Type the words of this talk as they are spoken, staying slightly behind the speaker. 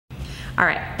All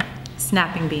right,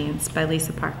 Snapping Beans by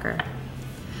Lisa Parker.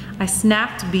 I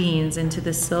snapped beans into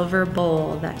the silver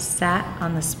bowl that sat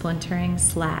on the splintering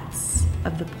slats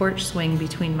of the porch swing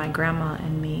between my grandma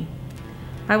and me.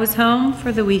 I was home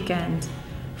for the weekend,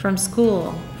 from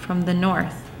school, from the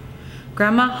north.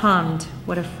 Grandma hummed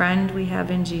What a Friend We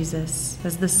Have in Jesus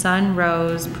as the sun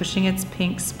rose, pushing its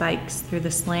pink spikes through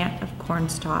the slant of corn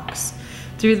stalks,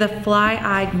 through the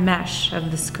fly-eyed mesh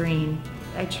of the screen.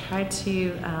 I tried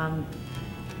to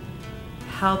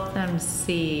help them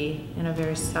see in a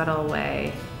very subtle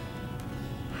way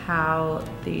how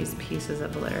these pieces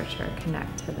of literature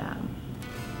connect to them,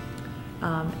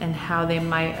 and how they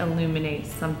might illuminate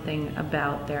something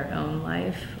about their own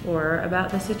life or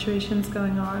about the situations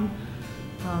going on,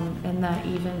 and that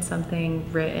even something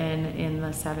written in the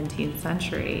 17th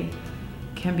century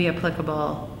can be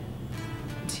applicable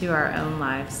to our own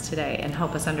lives today and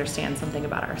help us understand something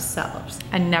about ourselves.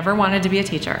 I never wanted to be a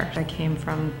teacher. I came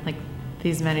from like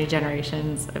these many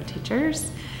generations of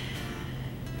teachers.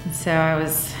 And so I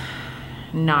was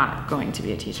not going to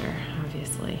be a teacher,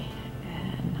 obviously.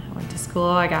 And I went to school,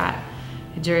 I got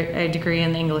a degree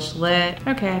in English Lit.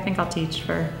 Okay, I think I'll teach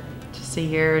for just a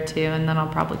year or two, and then I'll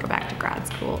probably go back to grad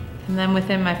school. And then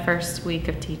within my first week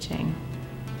of teaching,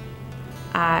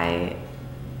 I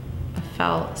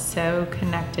felt so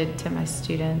connected to my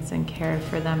students and cared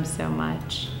for them so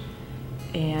much.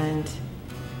 And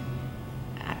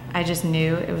I just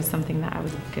knew it was something that I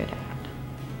was good at.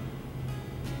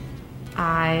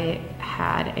 I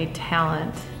had a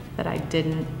talent that I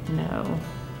didn't know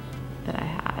that I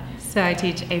had. So I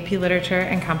teach AP Literature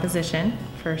and Composition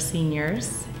for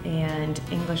seniors and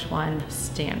English 1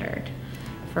 Standard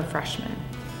for freshmen.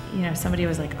 You know, somebody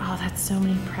was like, oh, that's so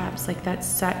many preps, like that's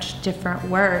such different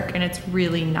work, and it's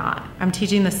really not. I'm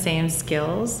teaching the same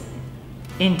skills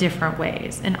in different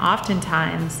ways, and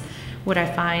oftentimes what I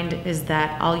find is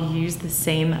that I'll use the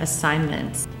same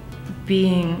assignments.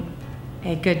 Being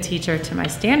a good teacher to my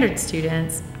standard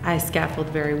students, I scaffold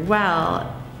very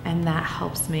well, and that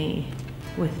helps me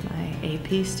with my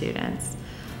AP students.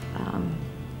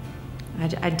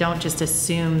 I don't just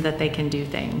assume that they can do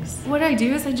things. What I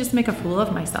do is I just make a fool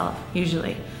of myself,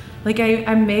 usually. Like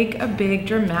I make a big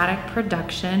dramatic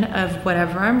production of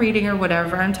whatever I'm reading or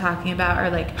whatever I'm talking about,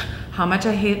 or like how much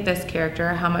I hate this character,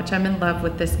 how much I'm in love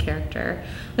with this character.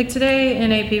 Like today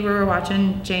in AP we were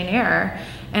watching Jane Eyre,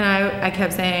 and I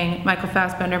kept saying, Michael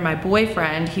Fassbender, my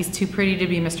boyfriend, he's too pretty to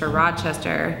be Mr.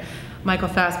 Rochester. Michael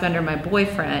Fassbender, my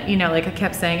boyfriend, you know, like I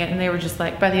kept saying it, and they were just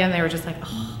like, by the end they were just like,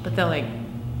 oh, but they'll like,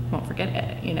 won't forget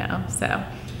it, you know, so.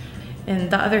 And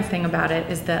the other thing about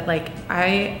it is that like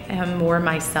I am more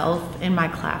myself in my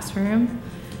classroom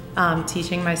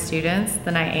teaching my students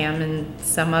than I am in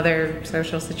some other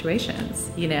social situations,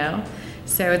 you know?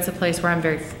 So it's a place where I'm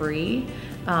very free,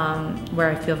 where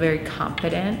I feel very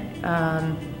confident,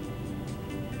 and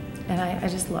I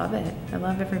just love it. I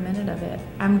love every minute of it.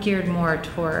 I'm geared more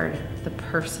toward the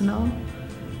personal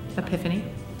epiphany,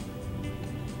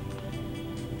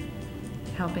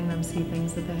 helping them see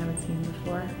things that they haven't seen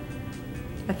before.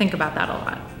 I think about that a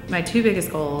lot. My two biggest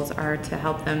goals are to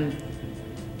help them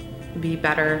be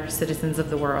better citizens of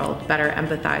the world, better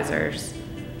empathizers,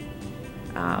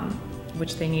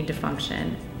 which they need to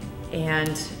function,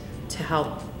 and to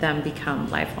help them become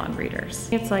lifelong readers.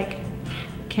 It's like,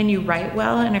 can you write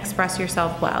well and express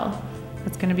yourself well?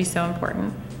 That's gonna be so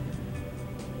important.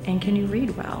 And can you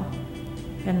read well?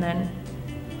 And then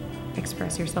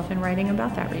express yourself in writing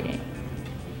about that reading.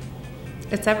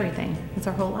 It's everything. It's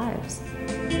our whole lives.